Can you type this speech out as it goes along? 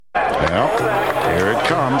Well, here it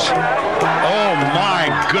comes. Oh,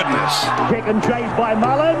 my goodness. Kick and chase by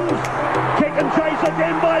Mullins. Kick and chase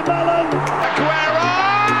again by Mullins. Aguero!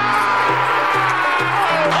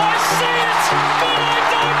 I see it, but I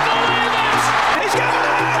don't believe it. He's given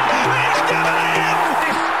it! He's given it!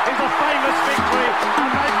 This is a famous victory.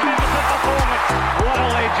 A magnificent performance. What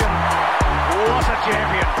a legend. What a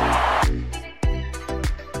champion.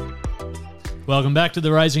 Welcome back to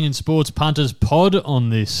the Racing and Sports Punters pod on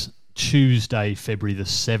this Tuesday, February the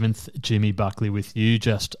 7th. Jimmy Buckley with you,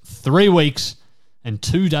 just 3 weeks and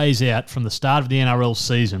 2 days out from the start of the NRL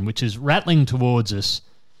season, which is rattling towards us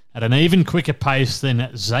at an even quicker pace than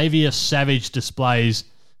Xavier Savage displays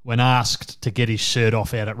when asked to get his shirt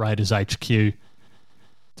off out at Raiders HQ. To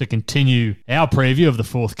continue our preview of the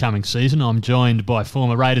forthcoming season, I'm joined by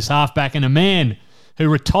former Raiders halfback and a man who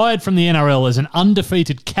retired from the NRL as an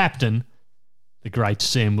undefeated captain, the great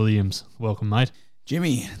Sam Williams. Welcome, mate.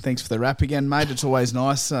 Jimmy, thanks for the wrap again, mate. It's always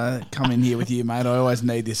nice coming here with you, mate. I always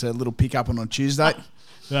need this little pick-up on Tuesday.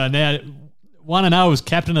 Now, 1-0 as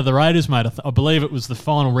captain of the Raiders, mate. I believe it was the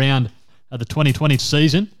final round of the 2020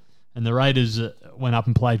 season, and the Raiders went up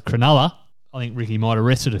and played Cronulla. I think Ricky might have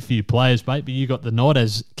rested a few players, mate, but you got the nod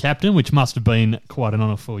as captain, which must have been quite an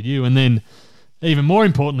honour for you. And then, even more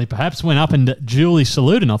importantly, perhaps, went up and duly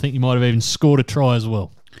saluted, and I think you might have even scored a try as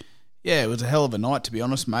well. Yeah, it was a hell of a night, to be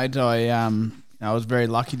honest, mate. I was very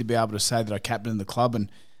lucky to be able to say that I captained the club,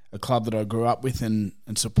 and a club that I grew up with and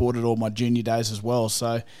supported all my junior days as well.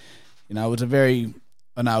 So, it was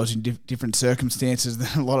I know it was in different circumstances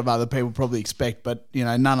than a lot of other people probably expect, but,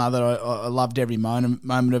 none other. I loved every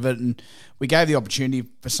moment of it, and we gave the opportunity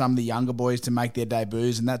for some of the younger boys to make their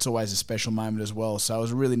debuts, and that's always a special moment as well. So it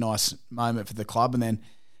was a really nice moment for the club, and then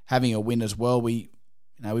having a win as well. We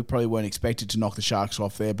probably weren't expected to knock the Sharks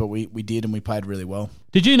off there, but we did, and we played really well.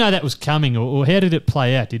 Did you know that was coming, or how did it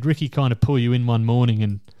play out? Did Ricky kind of pull you in one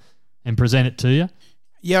morning and present it to you?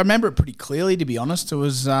 Yeah, I remember it pretty clearly, to be honest. It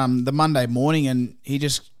was the Monday morning, and he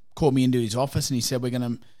just called me into his office, and he said, "We're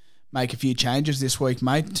going to make a few changes this week,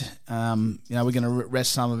 mate. We're going to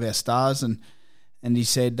rest some of our stars," and he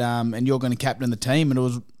said, "And you're going to captain the team." And it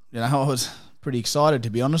was, I was pretty excited,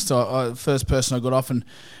 to be honest. The first person I got off and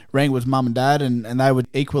rang was mum and dad, and they were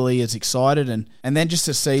equally as excited. And then just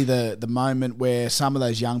to see the moment where some of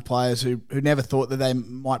those young players who never thought that they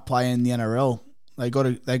might play in the NRL, they got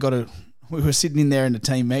to. We were sitting in there in a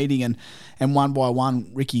team meeting, and one by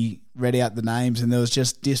one, Ricky read out the names, and there was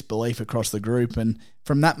just disbelief across the group. And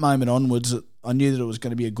from that moment onwards, I knew that it was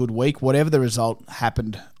going to be a good week. Whatever the result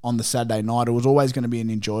happened on the Saturday night, it was always going to be an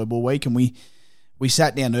enjoyable week. And we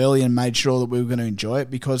sat down early and made sure that we were going to enjoy it,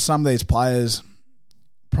 because some of these players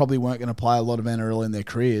probably weren't going to play a lot of NRL in their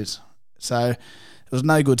careers. So it was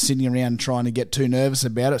no good sitting around trying to get too nervous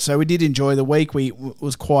about it. So we did enjoy the week. We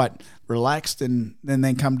was quite relaxed, and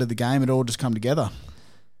then come to the game, it all just come together.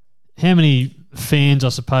 How many fans, I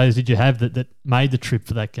suppose, did you have that made the trip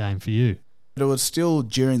for that game for you? It was still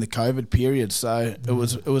during the COVID period, so it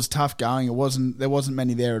was tough going. There wasn't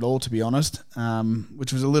many there at all, to be honest,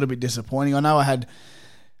 which was a little bit disappointing. I know I had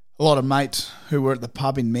a lot of mates who were at the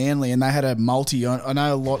pub in Manly, and they had a multi. I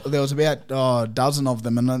know a lot. There was about a dozen of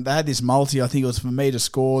them, and they had this multi. I think it was for me to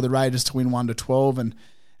score, the Raiders to win 1-12,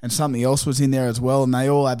 and something else was in there as well. And they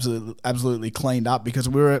all absolutely cleaned up, because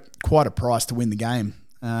we were at quite a price to win the game.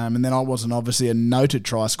 And then I wasn't obviously a noted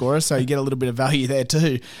try scorer, so you get a little bit of value there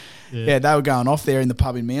too. Yeah, they were going off there in the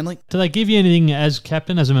pub in Manly. Do they give you anything as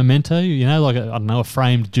captain, as a memento? Like a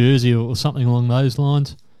framed jersey or something along those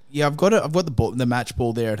lines? Yeah, I've got the match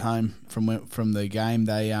ball there at home from the game.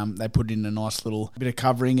 They put in a nice little bit of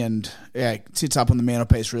covering, and it sits up on the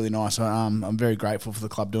mantelpiece really nice. I'm very grateful for the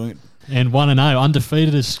club doing it. And 1-0,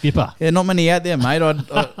 undefeated as skipper. Yeah, not many out there, mate.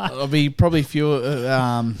 I'll be probably few,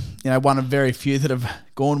 one of very few that have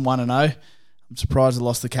gone 1-0. I'm surprised I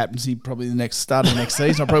lost the captaincy probably the start of the next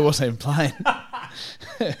season. I probably wasn't even playing.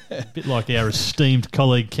 A bit like our esteemed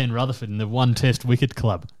colleague Ken Rutherford in the One Test Wicket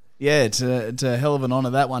Club. Yeah, it's a hell of an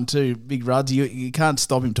honour, that one too. Big Ruds, you can't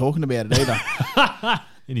stop him talking about it either.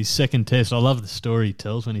 In his second test, I love the story he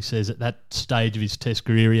tells when he says at that stage of his test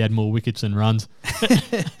career he had more wickets than runs.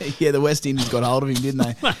 Yeah, the West Indies got hold of him, didn't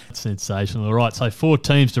they? Sensational. All right, so 4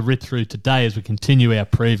 teams to rip through today as we continue our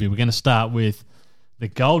preview. We're going to start with the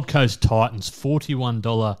Gold Coast Titans,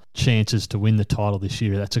 $41 chances to win the title this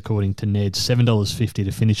year. That's according to Ned. $7.50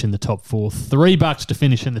 to finish in the top 4, $3 to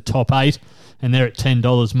finish in the top 8, and they're at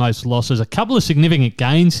 $10 most losses. A couple of significant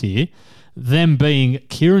gains here, them being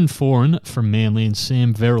Kieran Foran from Manly and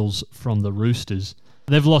Sam Verrills from the Roosters.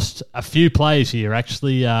 They've lost a few players here,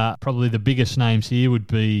 actually. Probably the biggest names here would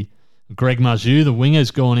be Greg Marju, the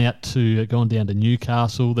winger's gone down to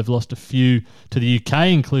Newcastle. They've lost a few to the UK,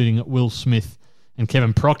 including Will Smith and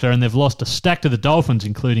Kevin Proctor, and they've lost a stack to the Dolphins,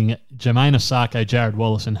 including Jermaine Osako, Jared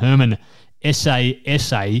Wallace, and Herman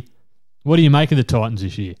Sa. What do you make of the Titans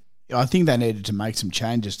this year? I think they needed to make some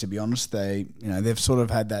changes, to be honest. They've sort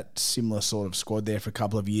of had that similar sort of squad there for a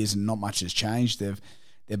couple of years and not much has changed.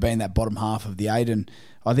 They've been that bottom half of the 8, and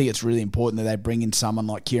I think it's really important that they bring in someone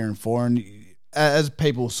like Kieran Foran. As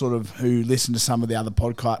people sort of who listen to some of the other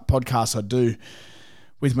podcasts I do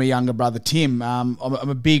with my younger brother Tim, I'm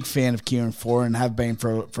a big fan of Kieran Foran and have been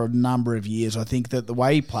for a number of years. I think that the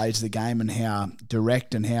way he plays the game and how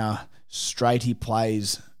direct and how straight he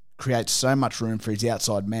plays creates so much room for his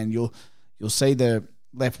outside man. You'll see the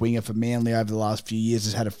left winger for Manly over the last few years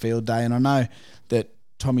has had a field day, and I know that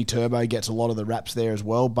Tommy Turbo gets a lot of the raps there as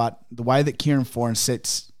well, but the way that Kieran Foran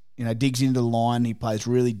digs into the line, he plays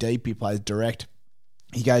really deep, he plays direct,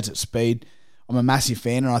 he goes at speed. I'm a massive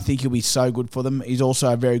fan, and I think he'll be so good for them. He's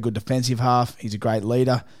also a very good defensive half. He's a great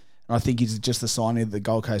leader, and I think he's just the signing that the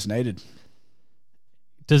Gold Coast needed.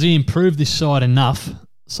 Does he improve this side enough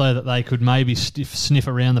so that they could maybe sniff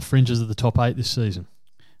around the fringes of the top 8 this season?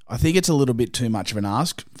 I think it's a little bit too much of an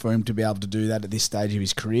ask for him to be able to do that at this stage of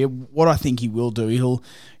his career. What I think he will do, he'll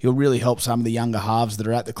really help some of the younger halves that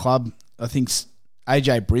are at the club. I think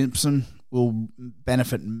AJ Brimson will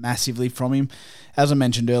benefit massively from him. As I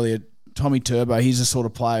mentioned earlier, Tommy Turbo, he's the sort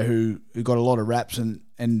of player who got a lot of raps,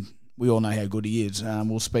 and we all know how good he is.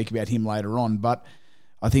 We'll speak about him later on, but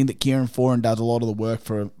I think that Kieran Foran does a lot of the work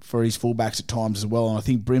for his fullbacks at times as well, and I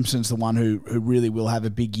think Brimson's the one who really will have a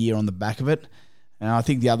big year on the back of it. And I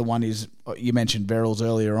think the other one is, you mentioned Verrills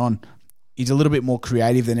earlier on, he's a little bit more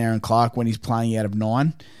creative than Aaron Clark when he's playing out of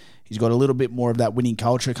 9. He's got a little bit more of that winning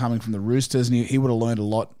culture coming from the Roosters, and he would have learned a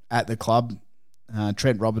lot at the club.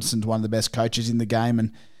 Trent Robertson's one of the best coaches in the game,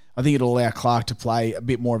 and I think it'll allow Clark to play a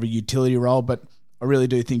bit more of a utility role, but I really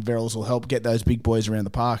do think Verrills will help get those big boys around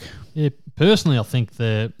the park. Yeah, personally, I think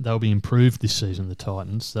they'll be improved this season, the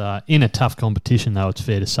Titans. In a tough competition, though, it's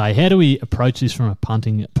fair to say. How do we approach this from a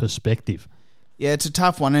punting perspective? Yeah, it's a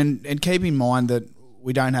tough one, and keep in mind that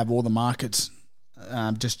we don't have all the markets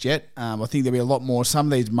just yet. I think there'll be a lot more. Some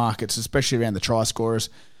of these markets, especially around the try scorers,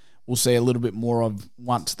 we'll see a little bit more of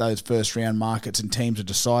once those first round markets and teams are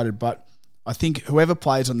decided. But I think whoever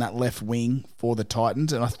plays on that left wing for the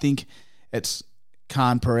Titans, and I think it's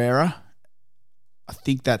Khan Pereira, I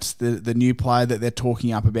think that's the new player that they're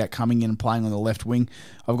talking up about coming in and playing on the left wing.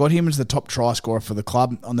 I've got him as the top try scorer for the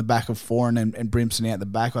club on the back of Foran and Brimson out the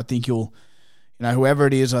back. I think whoever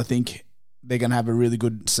it is, I think they're going to have a really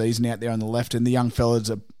good season out there on the left, and the young fellas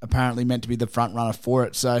are apparently meant to be the front runner for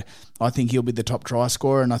it. So I think he'll be the top try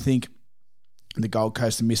scorer, and I think the Gold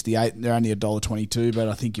Coast have missed the 8. They're only $1.22, but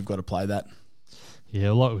I think you've got to play that. Yeah,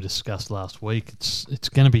 like we discussed last week, it's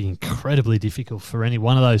going to be incredibly difficult for any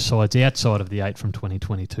one of those sides outside of the 8 from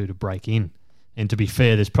 2022 to break in. And to be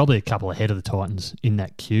fair, there's probably a couple ahead of the Titans in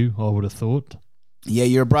that queue, I would have thought. Yeah,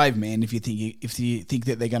 you're a brave man if you think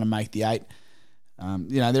that they're going to make the 8. I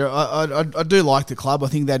do like the club. I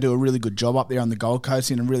think they do a really good job up there on the Gold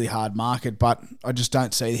Coast in a really hard market, but I just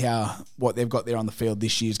don't see how what they've got there on the field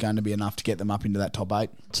this year is going to be enough to get them up into that top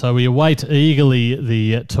 8. So we await eagerly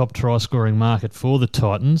the top try-scoring market for the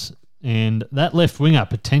Titans, and that left winger,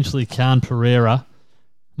 potentially Khan Pereira,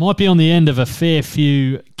 might be on the end of a fair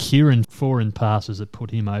few Kieran Foran passes that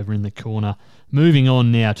put him over in the corner. Moving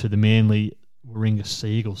on now to the Manly Warringah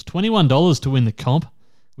Seagulls. $21 to win the comp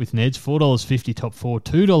with Neds, $4.50 top 4,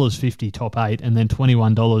 $2.50 top 8, and then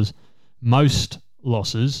 $21 most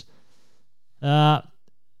losses.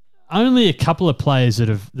 Only a couple of players that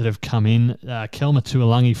have come in. Kelma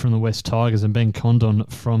Tuolangi from the West Tigers and Ben Condon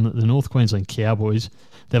from the North Queensland Cowboys.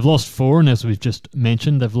 They've lost 4, and as we've just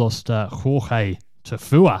mentioned, they've lost Jorge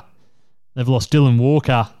Tafua. They've lost Dylan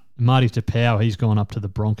Walker, Marty Tapau. He's gone up to the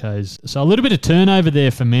Broncos. So a little bit of turnover there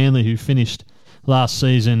for Manly, who finished last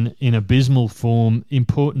season in abysmal form.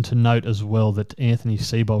 Important to note as well that Anthony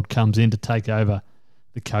Seibold comes in to take over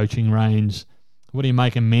the coaching reins. What do you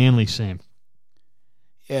make of Manly, Sam?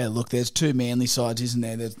 Yeah, look, there's 2 Manly sides, isn't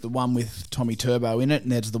there? There's the one with Tommy Turbo in it,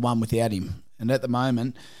 and there's the one without him. And at the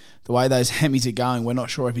moment, the way those Hemis are going, we're not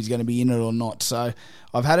sure if he's going to be in it or not. So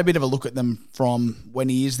I've had a bit of a look at them from when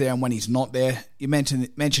he is there and when he's not there. You mentioned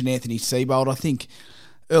Anthony Seibold. I think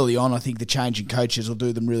early on, I think the change in coaches will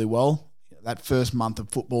do them really well. That first month of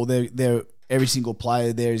football, they're every single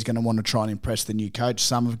player there is going to want to try and impress the new coach.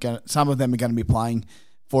 Some of them are going to be playing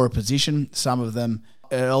for a position. Some of them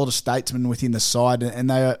are older statesmen within the side, and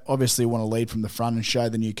they obviously want to lead from the front and show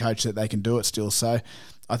the new coach that they can do it still. So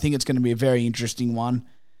I think it's going to be a very interesting one.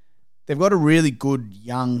 They've got a really good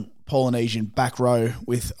young Polynesian back row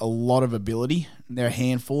with a lot of ability. They're a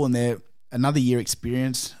handful, and they're another year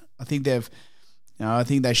experience. I think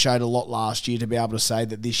they showed a lot last year to be able to say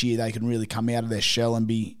that this year they can really come out of their shell and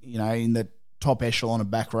be, in the top echelon of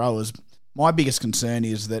back rowers. My biggest concern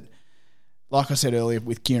is that, like I said earlier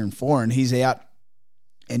with Kieran Foran, he's out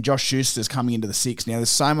and Josh Schuster's coming into the six. Now, there's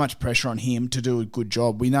so much pressure on him to do a good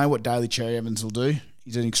job. We know what Daly Cherry Evans will do.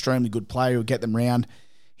 He's an extremely good player. He'll get them round.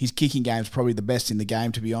 His kicking game's probably the best in the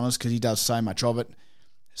game, to be honest, because he does so much of it.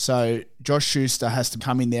 So Josh Schuster has to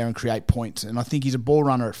come in there and create points. And I think he's a ball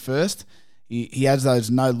runner at first. He has those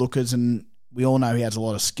no-lookers, and we all know he has a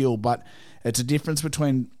lot of skill, but it's a difference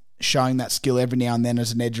between showing that skill every now and then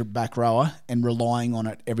as an edge back rower and relying on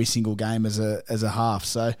it every single game as a half.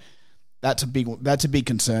 So that's a big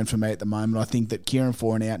concern for me at the moment. I think that Kieran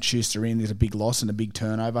Foran out, Schuster in is a big loss and a big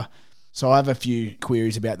turnover. So I have a few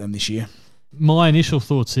queries about them this year. My initial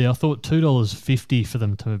thoughts here, I thought $2.50 for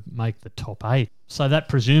them to make the top 8. So that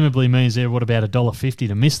presumably means they're, about $1.50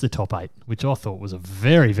 to miss the top 8, which I thought was a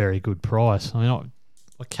very, very good price. I mean,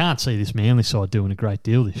 I can't see this Manly side doing a great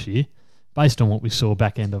deal this year, based on what we saw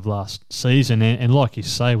back end of last season. And like you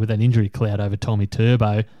say, with that injury cloud over Tommy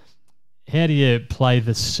Turbo, how do you play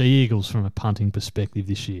the Sea Eagles from a punting perspective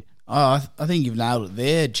this year? Oh, I think you've nailed it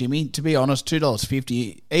there, Jimmy. To be honest,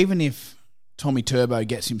 $2.50, even if Tommy Turbo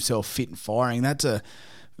gets himself fit and firing, that's a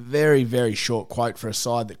very, very short quote for a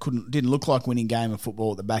side that didn't look like winning game of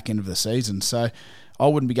football at the back end of the season. So I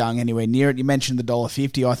wouldn't be going anywhere near it. You mentioned the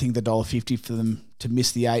 $1.50. I think the $1.50 for them to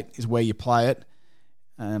miss the 8 is where you play it.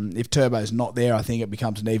 If Turbo's not there, I think it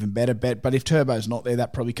becomes an even better bet. But if Turbo's not there,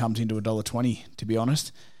 that probably comes into $1.20, to be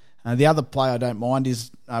honest. The other player I don't mind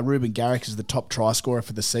is Ruben Garrick is the top try scorer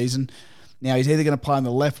for the season. Now, he's either going to play on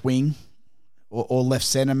the left wing or left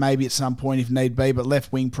centre maybe at some point if need be, but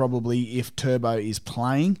left wing probably if Turbo is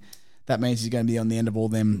playing. That means he's going to be on the end of all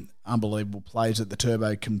them unbelievable plays that the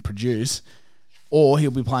Turbo can produce. Or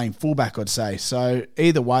he'll be playing fullback, I'd say. So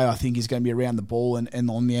either way, I think he's going to be around the ball and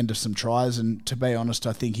on the end of some tries. And to be honest,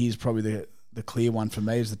 I think he's probably the clear one for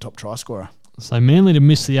me as the top try scorer. So Manly to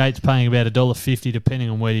miss the 8's paying about $1.50 depending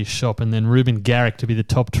on where you shop, and then Ruben Garrick to be the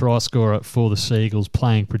top try scorer for the Sea Eagles,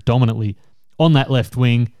 playing predominantly on that left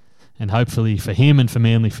wing, and hopefully for him and for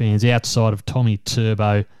Manly fans outside of Tommy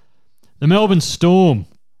Turbo. The Melbourne Storm,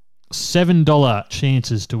 $7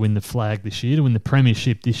 chances to win the flag this year, to win the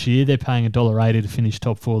premiership this year. They're paying $1.80 to finish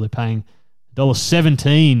top 4. They're paying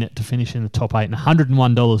 $1.17 to finish in the top 8, and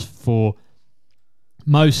 $101 for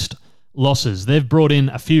most losses. They've brought in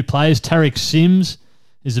a few players. Tariq Sims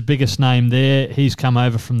is the biggest name there. He's come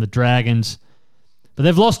over from the Dragons. But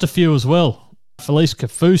they've lost a few as well. Felice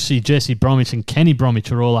Kafusi, Jesse Bromwich and Kenny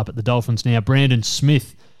Bromwich are all up at the Dolphins now. Brandon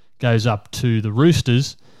Smith goes up to the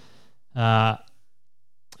Roosters.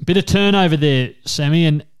 Bit of turnover there, Sammy.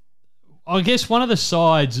 And I guess one of the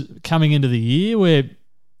sides coming into the year where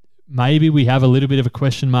maybe we have a little bit of a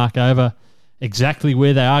question mark over exactly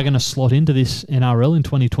where they are going to slot into this NRL in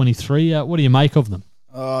 2023. What do you make of them?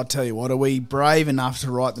 Oh, I'll tell you what, are we brave enough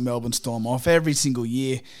to write the Melbourne Storm off every single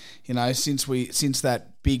year? You know, since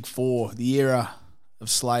that Big Four, the era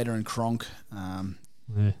of Slater and Cronk,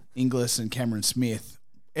 Inglis and Cameron Smith,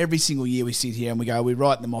 every single year we sit here and we go, we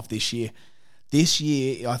write them off this year. This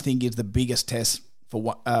year, I think, is the biggest test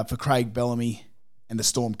for Craig Bellamy and the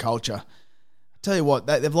Storm culture. I'll tell you what,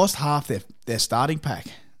 they've lost half their starting pack.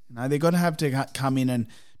 You know, they're going to have to come in and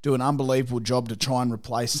do an unbelievable job to try and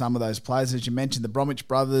replace some of those players. As you mentioned, the Bromwich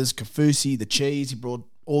brothers, Kafusi, the Cheese, he brought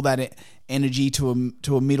all that energy to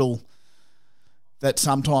a middle that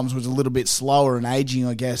sometimes was a little bit slower and aging,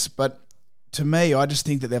 I guess. But to me, I just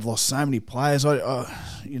think that they've lost so many players.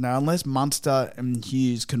 Unless Munster and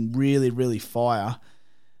Hughes can really, really fire,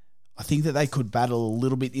 I think that they could battle a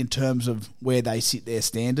little bit in terms of where they sit their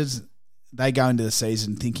standards. They go into the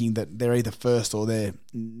season thinking that they're either first or they're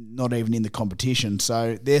not even in the competition.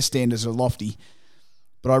 So their standards are lofty.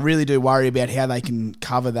 But I really do worry about how they can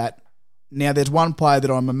cover that. Now, there's one player that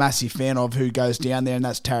I'm a massive fan of who goes down there, and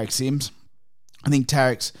that's Tariq Sims. I think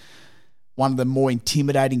Tariq's one of the more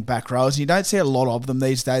intimidating back rows. You don't see a lot of them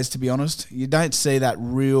these days, to be honest. You don't see that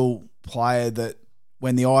real player that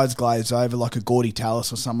when the eyes glaze over, like a Gordy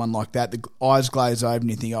Tallis or someone like that, the eyes glaze over and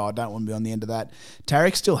you think, oh, I don't want to be on the end of that.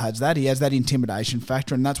 Tariq still has that. He has that intimidation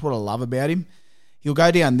factor, and that's what I love about him. He'll go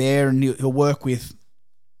down there and he'll work with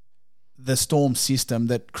the Storm system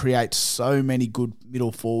that creates so many good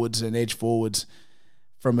middle forwards and edge forwards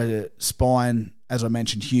from a spine. As I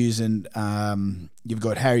mentioned, Hughes and you've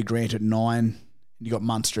got Harry Grant at 9 and you've got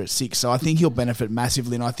Munster at 6. So I think he'll benefit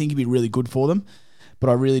massively, and I think he'll be really good for them. But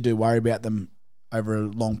I really do worry about them over a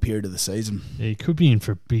long period of the season. Yeah, he could be in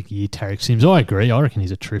for a big year, Tarek Sims. I agree. I reckon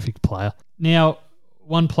he's a terrific player. Now,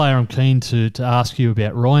 one player I'm keen to ask you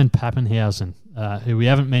about, Ryan Pappenhausen, who we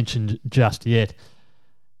haven't mentioned just yet.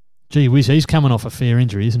 Gee whiz, he's coming off a fair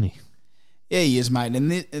injury, isn't he? Yeah, he is, mate.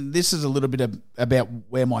 And this is a little bit about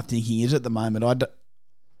where my thinking is at the moment.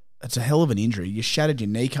 It's a hell of an injury. You shattered your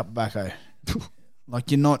kneecap, Bucko.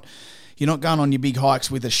 Like you're not going on your big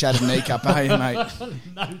hikes with a shattered kneecap, are you, mate?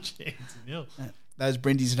 No chance. No. Those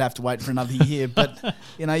Brindies would have to wait for another year. But,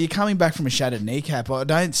 you're coming back from a shattered kneecap. I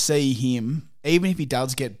don't see him, even if he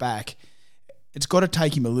does get back, it's got to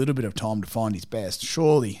take him a little bit of time to find his best,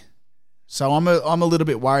 surely. So I'm a little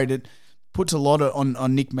bit worried. It puts a lot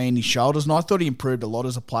on Nick Meaney's shoulders, and I thought he improved a lot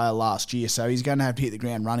as a player last year, so he's going to have to hit the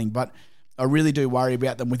ground running. But I really do worry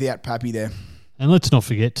about them without Pappy there. And let's not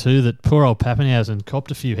forget, too, that poor old Pappenhausen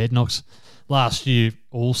copped a few head knocks last year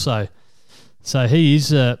also. So he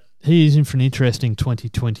is in for an interesting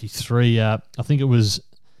 2023. I think it was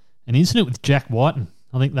an incident with Jack Whiten.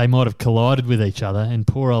 I think they might have collided with each other, and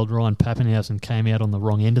poor old Ryan Pappenhausen came out on the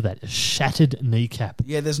wrong end of that. A shattered kneecap.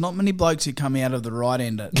 Yeah, there's not many blokes who come out of the right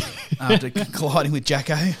end after colliding with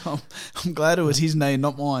Jacko. I'm glad it was his knee,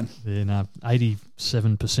 not mine. Yeah, no,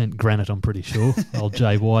 87% granite, I'm pretty sure, old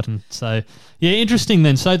Jay Whiten. So, yeah, interesting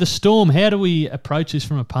then. So the Storm, how do we approach this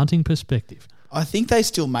from a punting perspective? I think they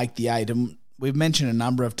still make the 8, and we've mentioned a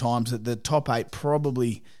number of times that the top 8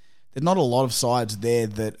 probably... There's not a lot of sides there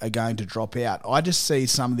that are going to drop out. I just see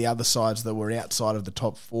some of the other sides that were outside of the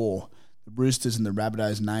top 4, the Roosters and the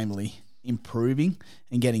Rabbitohs namely, improving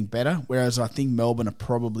and getting better, whereas I think Melbourne are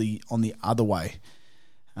probably on the other way.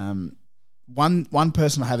 One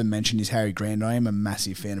person I haven't mentioned is Harry Grant. I am a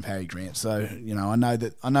massive fan of Harry Grant, so I know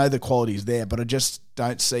the quality is there, but I just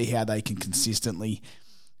don't see how they can consistently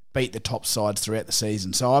beat the top sides throughout the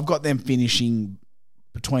season. So I've got them finishing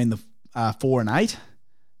between the 4 and 8.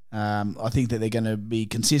 I think that they're going to be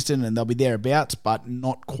consistent and they'll be thereabouts, but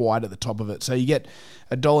not quite at the top of it. So you get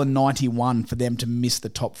 $1.91 for them to miss the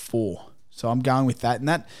top 4. So I'm going with that, and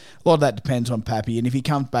a lot of that depends on Pappy. And if he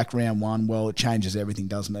comes back round 1, well, it changes everything,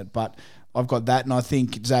 doesn't it? But I've got that, and I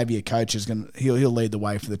think Xavier Coach is he'll lead the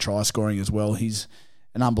way for the try scoring as well. He's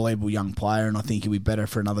an unbelievable young player, and I think he'll be better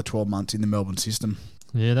for another 12 months in the Melbourne system.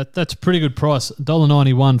 Yeah, that's a pretty good price.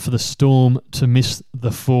 $1.91 for the Storm to miss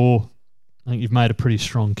the 4. I think you've made a pretty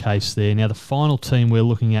strong case there. Now, the final team we're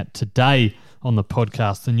looking at today on the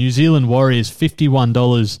podcast, the New Zealand Warriors,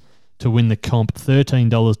 $51 to win the comp,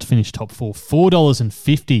 $13 to finish top 4,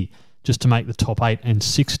 $4.50 just to make the top 8, and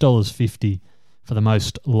 $6.50 for the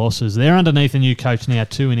most losses. They're underneath a new coach now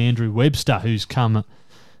too, in Andrew Webster, who's come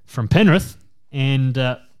from Penrith,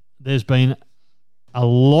 and there's been a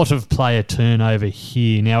lot of player turnover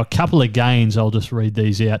here. Now, a couple of gains, I'll just read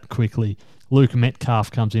these out quickly. Luke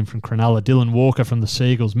Metcalf comes in from Cronulla, Dylan Walker from the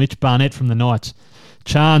Seagulls, Mitch Barnett from the Knights,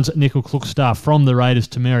 Chance Nickel-Klukstar from the Raiders,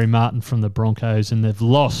 Tamari Martin from the Broncos, and they've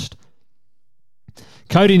lost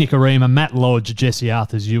Cody Nikorima, Matt Lodge, Jesse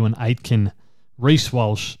Arthurs, Ewan Aitken, Reece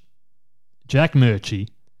Walsh, Jack Murchie,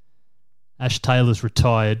 Ash Taylor's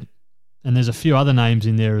retired, and there's a few other names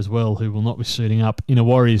in there as well who will not be suiting up in a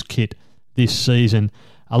Warriors kit this season.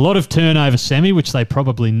 A lot of turnover, Sammy, which they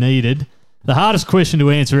probably needed. The hardest question to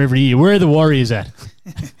answer every year, where are the Warriors at?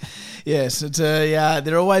 Yes,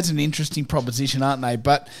 they're always an interesting proposition, aren't they?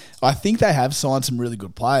 But I think they have signed some really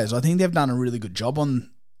good players. I think they've done a really good job on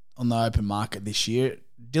the open market this year.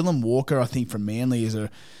 Dylan Walker, I think, from Manly is a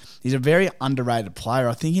very underrated player.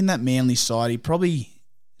 I think in that Manly side, he probably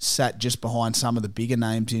sat just behind some of the bigger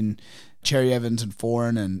names in Cherry Evans and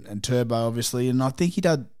Foran and Turbo, obviously. And I think he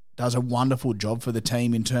does a wonderful job for the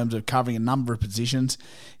team in terms of covering a number of positions.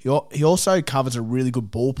 He also covers a really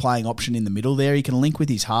good ball-playing option in the middle there. He can link with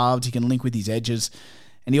his halves, he can link with his edges,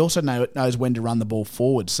 and he also knows when to run the ball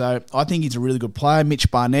forward. So I think he's a really good player.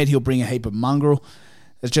 Mitch Barnett, he'll bring a heap of mongrel.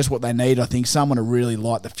 That's just what they need, I think. Someone to really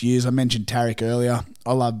light the fuse. I mentioned Tarek earlier.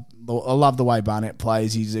 I love the way Barnett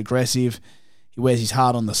plays. He's aggressive. He wears his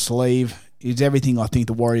heart on the sleeve. He's everything I think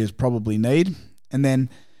the Warriors probably need. And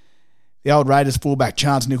then the old Raiders fullback,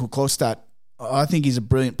 Chance Nickel-Klukstar, I think he's a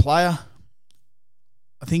brilliant player.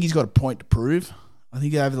 I think he's got a point to prove. I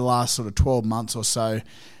think over the last sort of 12 months or so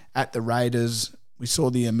at the Raiders, we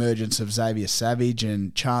saw the emergence of Xavier Savage,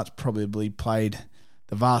 and Chance probably played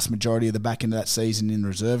the vast majority of the back end of that season in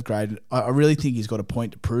reserve grade. I really think he's got a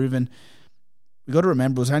point to prove, and we've got to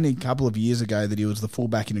remember it was only a couple of years ago that he was the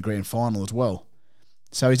fullback in a grand final as well.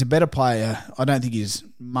 So he's a better player. I don't think he's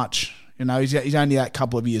much... he's only that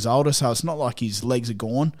couple of years older, so it's not like his legs are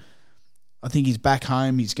gone. I think he's back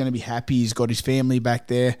home. He's going to be happy. He's got his family back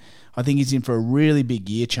there. I think he's in for a really big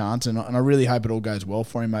year, Chance, and I really hope it all goes well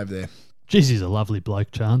for him over there. Jeez, he's a lovely bloke,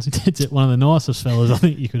 Chance. He's one of the nicest fellas I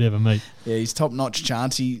think you could ever meet. Yeah, he's top-notch,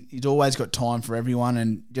 Chance. He's always got time for everyone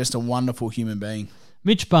and just a wonderful human being.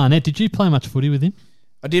 Mitch Barnett, did you play much footy with him?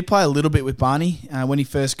 I did play a little bit with Barney when he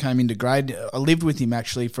first came into grade. I lived with him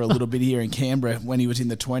actually for a little bit here in Canberra when he was in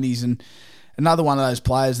the 20s, and another one of those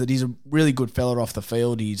players that he's a really good fella off the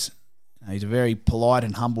field. He's a very polite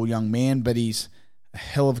and humble young man, but he's a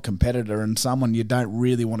hell of a competitor and someone you don't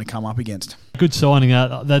really want to come up against. Good signing.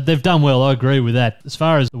 They've done well, I agree with that. As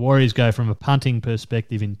far as the Warriors go from a punting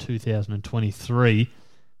perspective in 2023,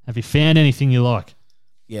 have you found anything you like?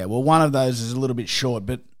 Yeah, well, one of those is a little bit short,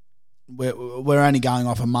 but we're only going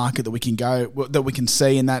off a market that we can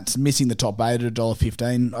see, and that's missing the top 8 at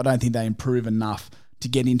 $1.15. I don't think they improve enough to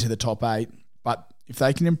get into the top 8, but if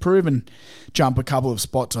they can improve and jump a couple of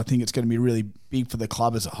spots, I think it's going to be really big for the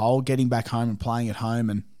club as a whole, getting back home and playing at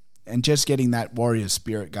home and just getting that Warriors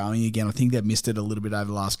spirit going again. I think they've missed it a little bit over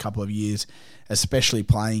the last couple of years, especially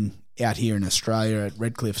playing out here in Australia at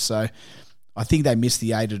Redcliffe. So I think they missed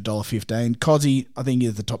the 8 at $1.15. Cozzy, I think,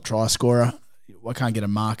 is the top try scorer. I can't get a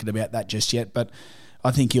market about that just yet, but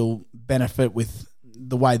I think he'll benefit with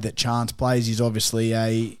the way that Chance plays. He's obviously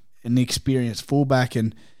an experienced fullback,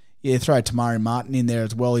 and throw Tamari Martin in there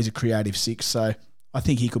as well. He's a creative 6, so I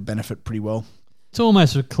think he could benefit pretty well. It's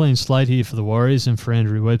almost a clean slate here for the Warriors and for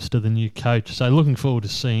Andrew Webster, the new coach. So looking forward to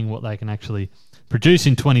seeing what they can actually produce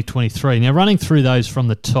in 2023. Now, running through those from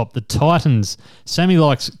the top, the Titans, Sammy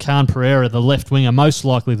likes Khan Pereira, the left winger, most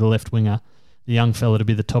likely the left winger, the young fella to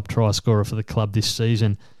be the top try scorer for the club this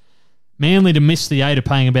season. Manly to miss the 8 are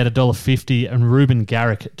paying about $1.50, and Ruben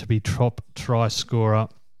Garrick to be top try scorer.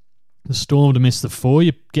 The Storm to miss the 4,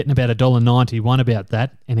 you're getting about $1.90, one about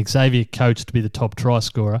that, and Xavier Coates to be the top try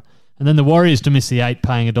scorer. And then the Warriors to miss the 8,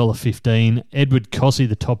 paying $1.15. Edward Cossey,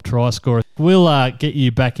 the top try scorer. We'll get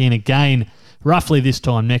you back in again roughly this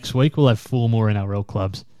time next week. We'll have 4 more NRL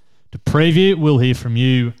clubs to preview. We'll hear from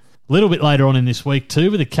you a little bit later on in this week too,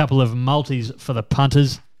 with a couple of multis for the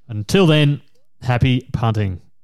punters. Until then, happy punting.